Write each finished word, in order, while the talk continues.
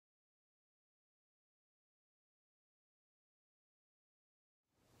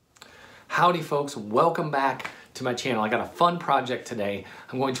Howdy folks, welcome back to my channel. I got a fun project today.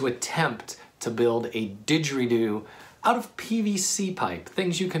 I'm going to attempt to build a didgeridoo out of PVC pipe,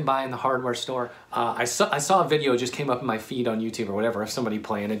 things you can buy in the hardware store. I saw a video, just came up in my feed on YouTube or whatever, of somebody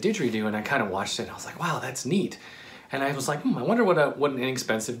playing a didgeridoo, and I kind of watched it and I was like, wow, that's neat. And I was like, I wonder what an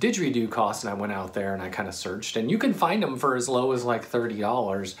inexpensive didgeridoo costs. And I went out there and I kind of searched, and you can find them for as low as like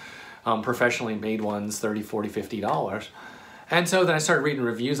 $30. Professionally made ones, $30, $40, $50. And so then I started reading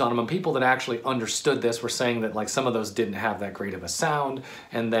reviews on them, and people that actually understood this were saying that like some of those didn't have that great of a sound,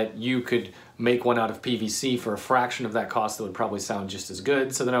 and that you could make one out of PVC for a fraction of that cost that would probably sound just as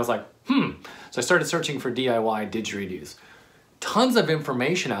good. So then I was like, So I started searching for DIY didgeridoos. Tons of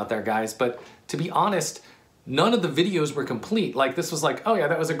information out there, guys, but to be honest, none of the videos were complete. Like this was like, oh yeah,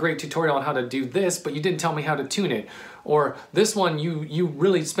 that was a great tutorial on how to do this, but you didn't tell me how to tune it. Or this one, you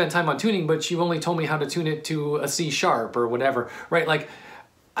really spent time on tuning, but you only told me how to tune it to a C sharp or whatever, right? Like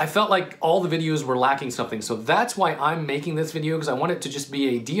I felt like all the videos were lacking something. So that's why I'm making this video, because I want it to just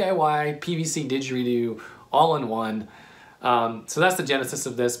be a DIY PVC didgeridoo all in one. So that's the genesis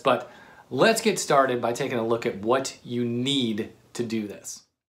of this, but let's get started by taking a look at what you need to do this.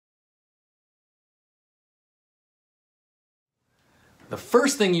 The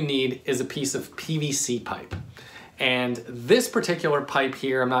first thing you need is a piece of PVC pipe. And this particular pipe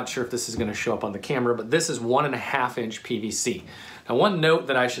here, I'm not sure if this is going to show up on the camera, but this is 1.5 inch PVC. Now one note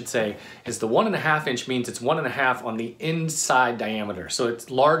that I should say is the 1.5 inch means it's 1.5 on the inside diameter. So it's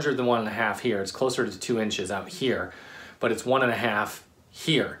larger than 1.5 here. It's closer to 2 inches out here, but it's 1.5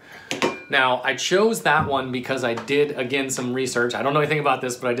 here. Now I chose that one because I did, again, some research. I don't know anything about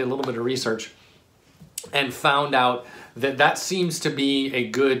this, but I did a little bit of research and found out that that seems to be a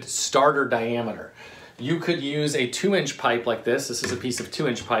good starter diameter. You could use a 2-inch pipe like this. This is a piece of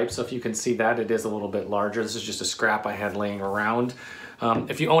 2-inch pipe, so if you can see that, it is a little bit larger. This is just a scrap I had laying around.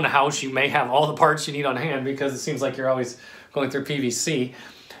 If you own a house, you may have all the parts you need on hand because it seems like you're always going through PVC.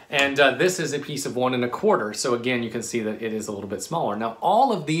 And this is a piece of 1 1/4. So again, you can see that it is a little bit smaller. Now,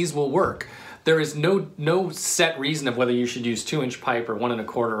 all of these will work. There is no set reason of whether you should use 2-inch pipe or 1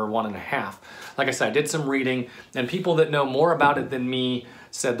 1/4 or 1.5. Like I said, I did some reading, and people that know more about it than me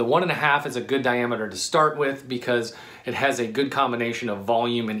said the 1.5 is a good diameter to start with because it has a good combination of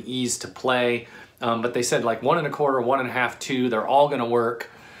volume and ease to play. But they said like 1 1/4, 1.5, 2, they're all gonna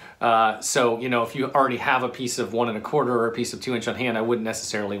work. So, you know, if you already have a piece of 1 1/4 or a piece of 2-inch on hand, I wouldn't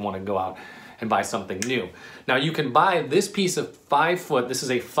necessarily want to go out and buy something new. Now you can buy this piece of 5 foot, this is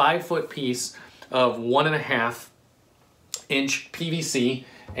a 5-foot piece of 1.5 inch PVC.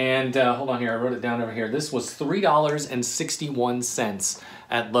 And hold on here, I wrote it down over here. This was $3.61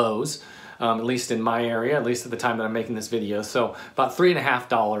 at Lowe's, at least in my area, at least at the time that I'm making this video. So about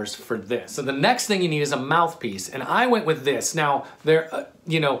 $3.50 for this. So the next thing you need is a mouthpiece, and I went with this. Now, there,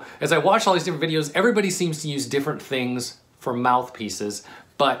 you know, as I watch all these different videos, everybody seems to use different things for mouthpieces,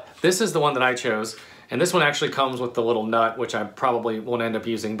 but this is the one that I chose. And this one actually comes with the little nut, which I probably won't end up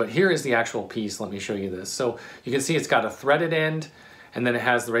using, but here is the actual piece. Let me show you this. So you can see it's got a threaded end, and then it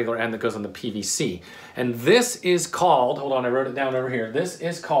has the regular end that goes on the PVC. And this is called, hold on, I wrote it down over here. This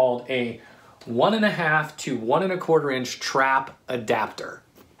is called a 1.5 to 1 1/4 inch trap adapter.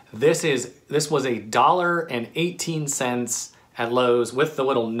 This was $1.18 at Lowe's with the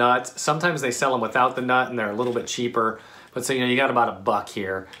little nut. Sometimes they sell them without the nut and they're a little bit cheaper, but so you know, you got about $1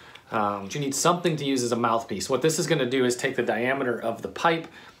 here. You need something to use as a mouthpiece. What this is gonna do is take the diameter of the pipe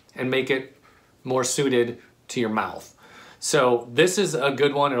and make it more suited to your mouth. So this is a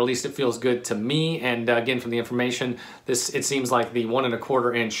good one, or at least it feels good to me. And again, from the information, it seems like the 1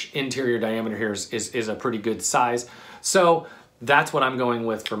 1/4 inch interior diameter here is a pretty good size. So that's what I'm going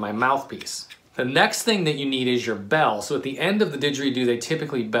with for my mouthpiece. The next thing that you need is your bell. So at the end of the didgeridoo, they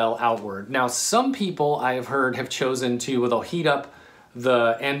typically bell outward. Now, some people I have heard have chosen to, they'll heat up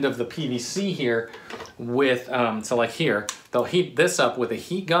the end of the PVC here with, so like here, they'll heat this up with a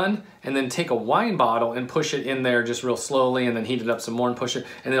heat gun and then take a wine bottle and push it in there just real slowly and then heat it up some more and push it,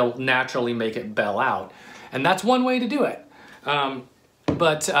 and it'll naturally make it bell out. And that's one way to do it.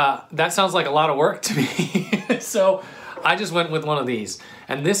 But that sounds like a lot of work to me. So I just went with one of these.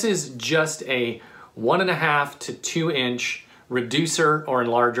 And this is just a 1.5 to 2 inch reducer or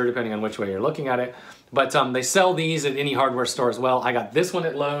enlarger, depending on which way you're looking at it. But they sell these at any hardware store as well. I got this one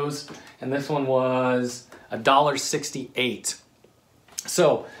at Lowe's, and this one was $1.68.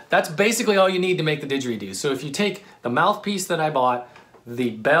 So that's basically all you need to make the didgeridoo. So if you take the mouthpiece that I bought,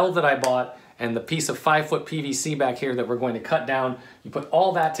 the bell that I bought, and the piece of 5-foot PVC back here that we're going to cut down, you put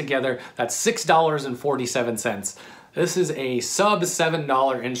all that together, that's $6.47. This is a sub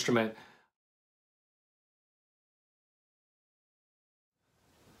 $7 instrument.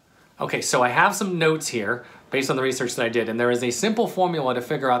 Okay, so I have some notes here based on the research that I did, and there is a simple formula to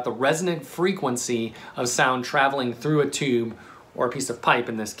figure out the resonant frequency of sound traveling through a tube or a piece of pipe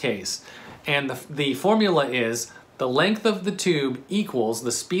in this case. And the formula is the length of the tube equals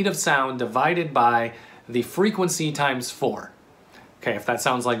the speed of sound divided by the frequency times 4. Okay, if that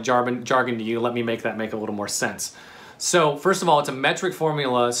sounds like jargon to you, let me make that make a little more sense. So first of all, it's a metric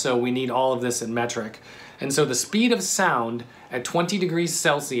formula, so we need all of this in metric. And so the speed of sound at 20 degrees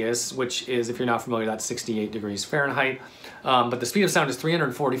Celsius, which is, if you're not familiar, that's 68 degrees Fahrenheit, but the speed of sound is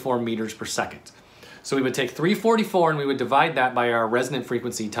 344 meters per second. So we would take 344 and we would divide that by our resonant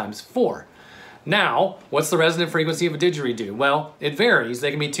frequency times 4. Now, what's the resonant frequency of a didgeridoo? Well, it varies. They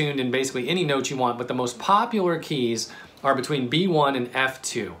can be tuned in basically any note you want, but the most popular keys are between B1 and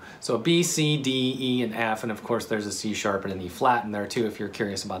F2. So B, C, D, E, and F, and of course there's a C sharp and an E flat in there too if you're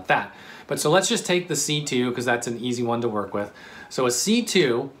curious about that. But so let's just take the C2 because that's an easy one to work with. So a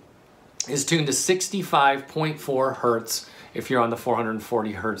C2 is tuned to 65.4 hertz if you're on the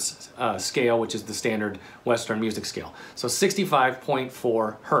 440 hertz scale, which is the standard Western music scale. So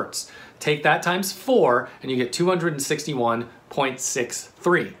 65.4 hertz. Take that times 4 and you get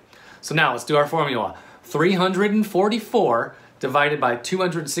 261.63. So now let's do our formula. 344 divided by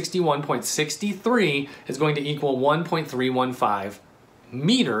 261.63 is going to equal 1.315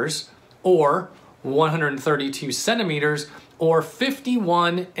 meters, or 132 centimeters, or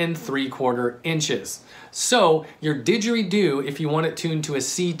 51 3/4 inches. So your didgeridoo, if you want it tuned to a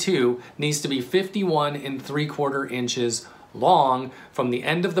C2, needs to be 51 3/4 inches long from the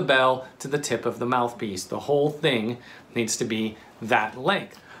end of the bell to the tip of the mouthpiece. The whole thing needs to be that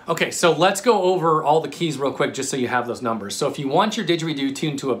length. Okay, so let's go over all the keys real quick just so you have those numbers. So if you want your didgeridoo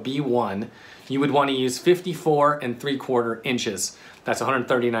tuned to a B1, you would want to use 54 3/4 inches. That's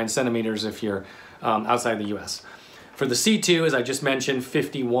 139 centimeters if you're outside the US. For the C2, as I just mentioned,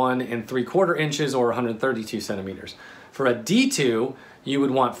 51 3/4 inches or 132 centimeters. For a D2, you would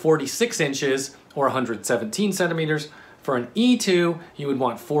want 46 inches or 117 centimeters. For an E2, you would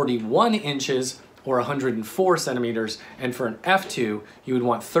want 41 inches or 104 centimeters, and for an F2, you would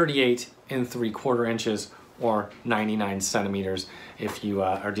want 38 3/4 inches or 99 centimeters if you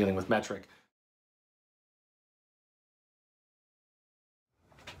are dealing with metric.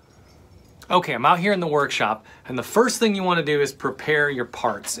 Okay, I'm out here in the workshop, and the first thing you want to do is prepare your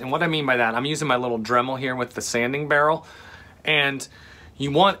parts. And what I mean by that, I'm using my little Dremel here with the sanding barrel, and you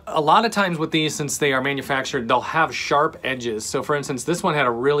want, a lot of times with these, since they are manufactured, they'll have sharp edges. So for instance, this one had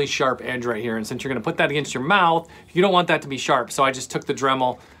a really sharp edge right here, and since you're gonna put that against your mouth, you don't want that to be sharp. So I just took the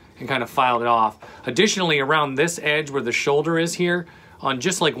Dremel and kind of filed it off. Additionally, around this edge where the shoulder is here, on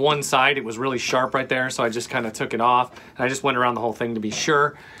just like one side, it was really sharp right there, so I just kind of took it off, and I just went around the whole thing to be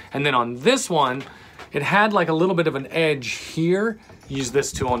sure. And then on this one, it had like a little bit of an edge here. Use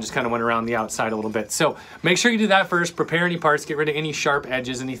this tool and just kind of went around the outside a little bit. So make sure you do that first, prepare any parts, get rid of any sharp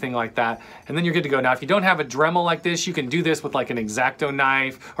edges, anything like that, and then you're good to go. Now, if you don't have a Dremel like this, you can do this with like an X-Acto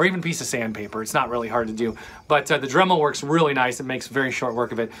knife or even a piece of sandpaper. It's not really hard to do, but the Dremel works really nice. It makes very short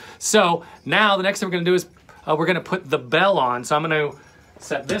work of it. So now the next thing we're gonna do is we're gonna put the bell on. So I'm gonna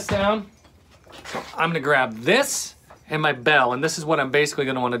set this down. I'm gonna grab this and my bell, and this is what I'm basically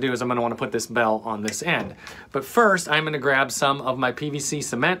gonna wanna do is I'm gonna wanna put this bell on this end. But first, I'm gonna grab some of my PVC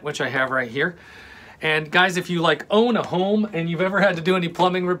cement, which I have right here. And guys, if you like own a home and you've ever had to do any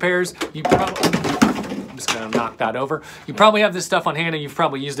plumbing repairs, you probably, I'm just gonna knock that over. You probably have this stuff on hand and you've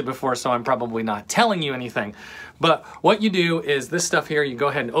probably used it before, so I'm probably not telling you anything. But what you do is this stuff here, you go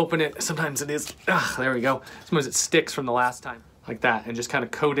ahead and open it. Sometimes it is, there we go. Sometimes it sticks from the last time. Like that, and just kind of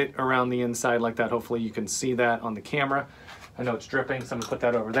coat it around the inside like that. Hopefully you can see that on the camera. I know it's dripping, so I'm gonna put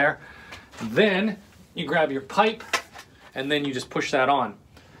that over there. Then you grab your pipe and then you just push that on.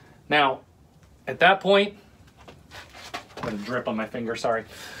 Now, at that point, I'm gonna drip on my finger, sorry.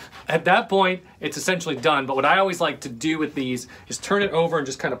 At that point, it's essentially done, but what I always like to do with these is turn it over and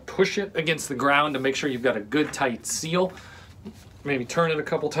just kind of push it against the ground to make sure you've got a good tight seal. Maybe turn it a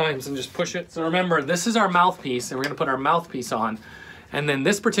couple times and just push it. So remember, this is our mouthpiece, and we're gonna put our mouthpiece on. And then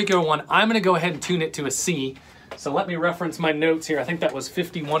this particular one, I'm gonna go ahead and tune it to a C. So let me reference my notes here. I think that was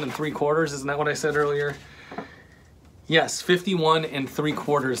 51 3/4, isn't that what I said earlier? Yes, 51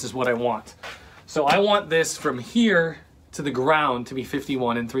 3/4 is what I want. So I want this from here to the ground to be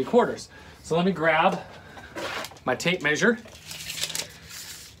 51 3/4. So let me grab my tape measure.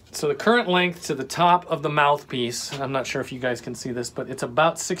 So the current length to the top of the mouthpiece, I'm not sure if you guys can see this, but it's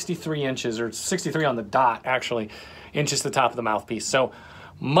about 63 inches, or 63 on the dot, actually, inches to the top of the mouthpiece. So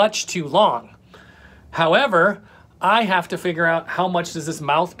much too long. However, I have to figure out how much does this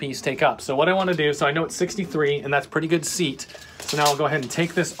mouthpiece take up. So what I want to do, so I know it's 63 and that's pretty good seat. So now I'll go ahead and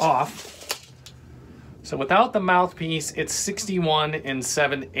take this off. So without the mouthpiece, it's 61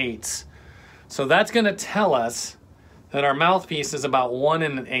 7/8. So that's going to tell us that our mouthpiece is about 1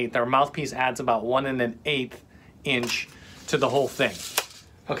 1/8. Our mouthpiece adds about 1 1/8 inch to the whole thing.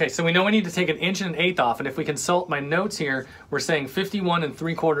 Okay, so we know we need to take 1 1/8 off, and if we consult my notes here, we're saying 51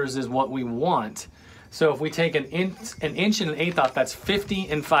 3/4 is what we want. So if we take 1 1/8 off, that's 50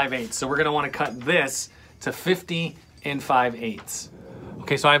 5/8. So we're gonna wanna cut this to 50 5/8.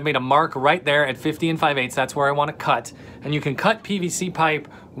 Okay, so I've made a mark right there at 50 5/8. That's where I wanna cut. And you can cut PVC pipe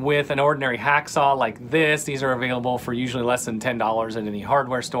with an ordinary hacksaw like this. These are available for usually less than $10 at any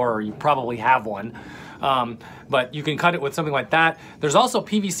hardware store, or you probably have one. But you can cut it with something like that. There's also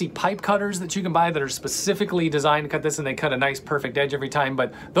PVC pipe cutters that you can buy that are specifically designed to cut this, and they cut a nice perfect edge every time,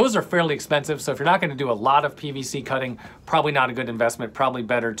 but those are fairly expensive. So if you're not gonna do a lot of PVC cutting, probably not a good investment, probably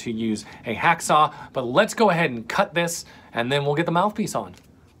better to use a hacksaw. But let's go ahead and cut this, and then we'll get the mouthpiece on.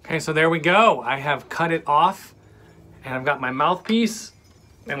 Okay, so there we go. I have cut it off, and I've got my mouthpiece,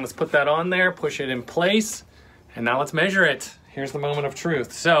 and let's put that on there, push it in place, and now let's measure it. Here's the moment of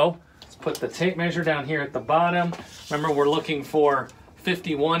truth. So, put the tape measure down here at the bottom. Remember, we're looking for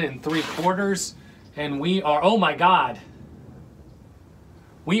 51 3/4, and we are, oh my God,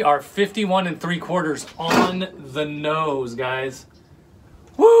 we are 51 3/4 on the nose, guys.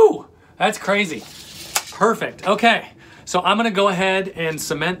 Woo, that's crazy. Perfect, okay. So I'm gonna go ahead and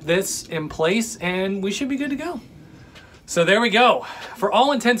cement this in place, and we should be good to go. So there we go. For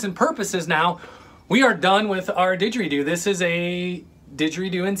all intents and purposes now, we are done with our didgeridoo. This is a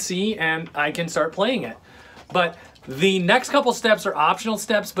didgeridoo in C, and I can start playing it. But the next couple steps are optional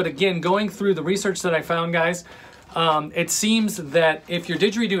steps, but again, going through the research that I found, guys, it seems that if your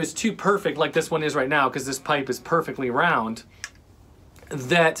didgeridoo is too perfect, like this one is right now, because this pipe is perfectly round,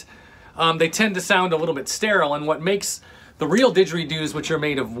 that they tend to sound a little bit sterile. And what makes the real didgeridoos, which are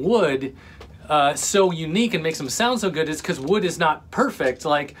made of wood, so unique and makes them sound so good is because wood is not perfect.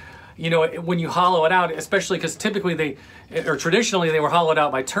 Like, you know, when you hollow it out, especially because typically traditionally they were hollowed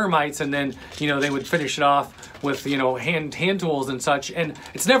out by termites, and then, you know, they would finish it off with, you know, hand tools and such, and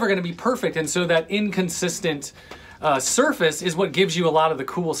it's never going to be perfect. And so that inconsistent surface is what gives you a lot of the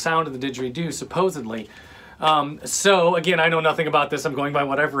cool sound of the didgeridoo, supposedly. So again, I know nothing about this. I'm going by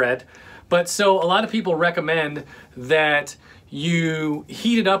what I've read. But so a lot of people recommend that you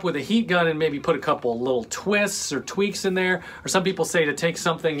heat it up with a heat gun and maybe put a couple little twists or tweaks in there. Or some people say to take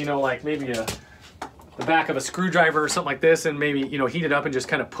something, you know, like maybe the back of a screwdriver or something like this, and maybe, you know, heat it up and just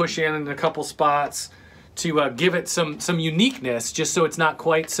kind of push in a couple spots to give it some uniqueness, just so it's not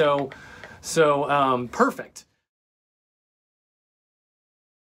quite so perfect.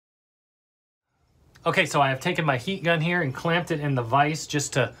 Okay, so I have taken my heat gun here and clamped it in the vise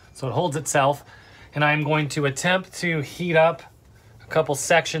just so it holds itself. And I'm going to attempt to heat up a couple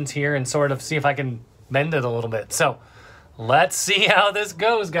sections here and sort of see if I can bend it a little bit. So let's see how this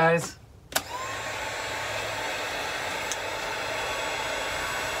goes, guys.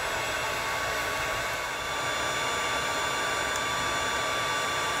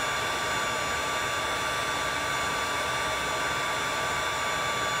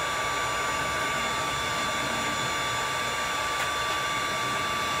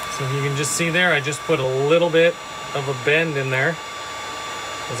 So you can just see there, I just put a little bit of a bend in there.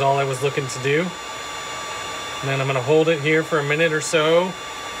 That's all I was looking to do. And then I'm gonna hold it here for a minute or so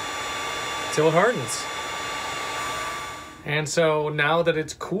till it hardens. And so now that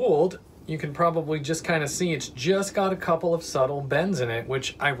it's cooled, you can probably just kind of see it's just got a couple of subtle bends in it,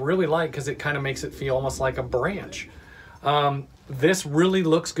 which I really like because it kind of makes it feel almost like a branch. This really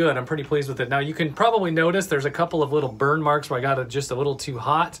looks good. I'm pretty pleased with it. Now you can probably notice there's a couple of little burn marks where I got it just a little too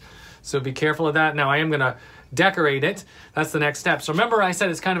hot. So be careful of that. Now I am gonna decorate it. That's the next step. So remember I said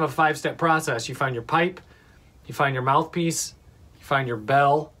it's kind of a 5-step process. You find your pipe, you find your mouthpiece, you find your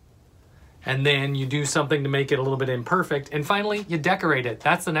bell, and then you do something to make it a little bit imperfect. And finally, you decorate it.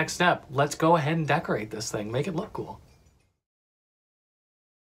 That's the next step. Let's go ahead and decorate this thing. Make it look cool.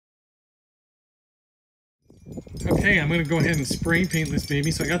 Okay, I'm gonna go ahead and spray paint this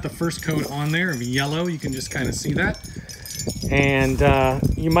baby. So I got the first coat on there of yellow. You can just kind of see that. And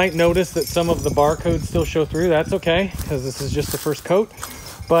you might notice that some of the barcodes still show through. That's okay, because this is just the first coat.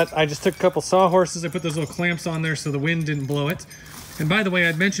 But I just took a couple sawhorses. I put those little clamps on there so the wind didn't blow it. And by the way,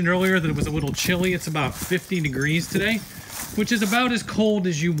 I'd mentioned earlier that it was a little chilly. It's about 50 degrees today, which is about as cold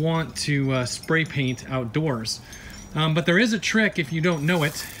as you want to spray paint outdoors. But there is a trick if you don't know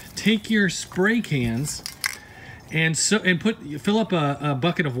it. Take your spray cans and fill up a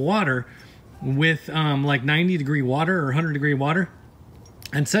bucket of water with like 90-degree water or 100-degree water,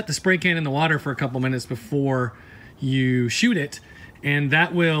 and set the spray can in the water for a couple minutes before you shoot it, and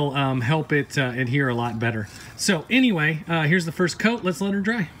that will help it adhere a lot better. So anyway, here's the first coat. Let's let her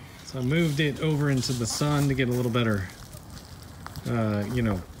dry. So I moved it over into the sun to get a little better you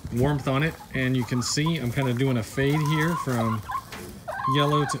know, warmth on it, and you can see I'm kind of doing a fade here from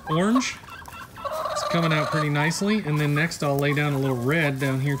yellow to orange. It's coming out pretty nicely, and then next I'll lay down a little red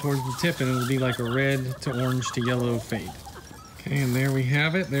down here towards the tip, and it'll be like a red to orange to yellow fade. Okay, and there we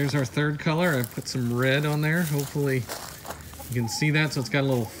have it. There's our third color. I put some red on there. Hopefully you can see that. So it's got a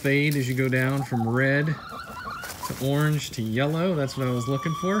little fade as you go down from red to orange to yellow. That's what I was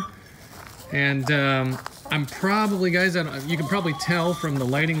looking for. And I'm probably, guys, you can probably tell from the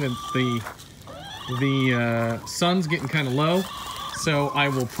lighting that the sun's getting kind of low. So I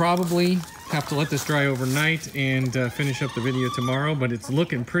will probably have to let this dry overnight and finish up the video tomorrow, but it's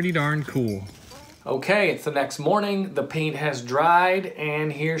looking pretty darn cool. Okay, it's the next morning. The paint has dried,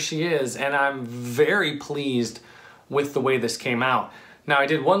 and here she is. And I'm very pleased with the way this came out. Now, I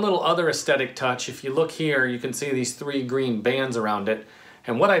did one little other aesthetic touch. If you look here, you can see these 3 green bands around it.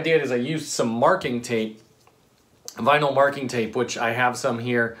 And what I did is I used some marking tape, vinyl marking tape, which I have some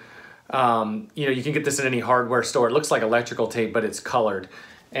here. You know, you can get this in any hardware store. It looks like electrical tape, but it's colored.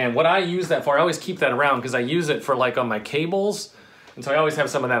 And what I use that for, I always keep that around because I use it for like on my cables. And so I always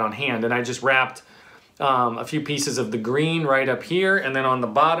have some of that on hand. And I just wrapped a few pieces of the green right up here. And then on the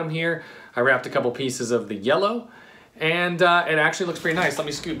bottom here, I wrapped a couple pieces of the yellow. And it actually looks pretty nice. Let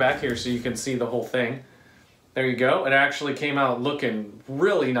me scoot back here so you can see the whole thing. There you go. It actually came out looking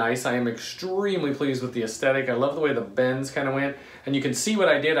really nice. I am extremely pleased with the aesthetic. I love the way the bends kind of went. And you can see what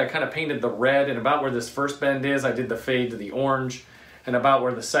I did. I kind of painted the red, and about where this first bend is, I did the fade to the orange. And about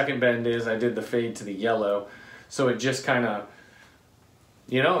where the second bend is, I did the fade to the yellow. So it just kind of,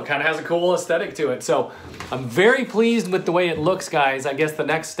 you know, it kind of has a cool aesthetic to it. So I'm very pleased with the way it looks, guys. I guess the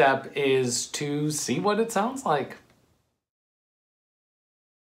next step is to see what it sounds like.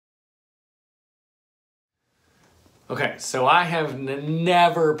 Okay, so I have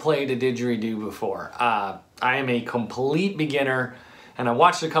never played a didgeridoo before. I am a complete beginner, and I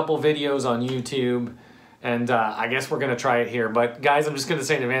watched a couple videos on YouTube, and I guess we're gonna try it here. But guys, I'm just gonna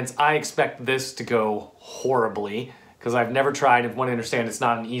say in advance, I expect this to go horribly, because I've never tried and want to understand it's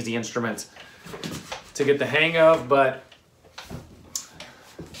not an easy instrument to get the hang of, but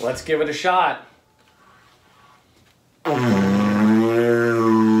let's give it a shot.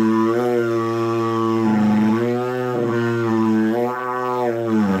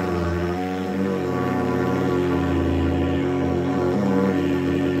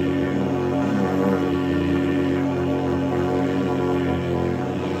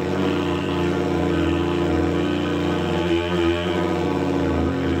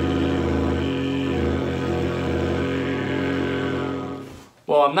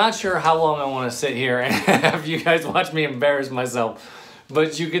 Well, I'm not sure how long I want to sit here and have you guys watch me embarrass myself,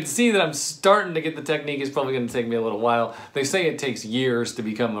 but you can see that I'm starting to get the technique. It's probably going to take me a little while. They say it takes years to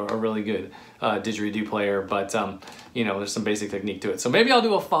become a really good didgeridoo player, but you know, there's some basic technique to it. So maybe I'll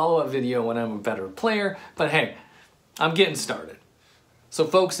do a follow-up video when I'm a better player, but hey, I'm getting started. So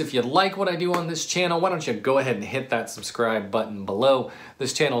folks, if you like what I do on this channel, why don't you go ahead and hit that subscribe button below.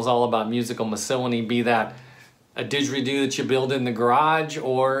 This channel is all about musical miscellany, be that a didgeridoo that you build in the garage,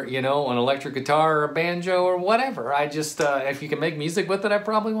 or, you know, an electric guitar or a banjo or whatever. I just, if you can make music with it, I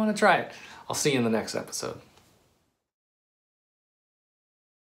probably want to try it. I'll see you in the next episode.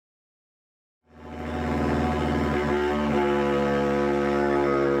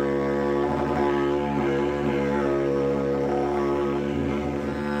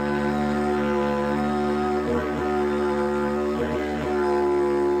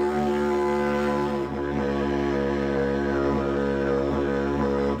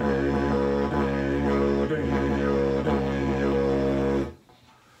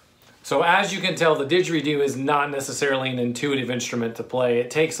 So as you can tell, the didgeridoo is not necessarily an intuitive instrument to play. It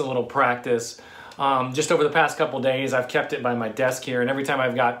takes a little practice. Just over the past couple days, I've kept it by my desk here, and every time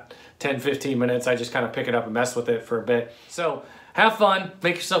I've got 10, 15 minutes, I just kind of pick it up and mess with it for a bit. So have fun,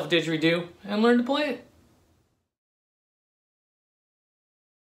 make yourself a didgeridoo, and learn to play it.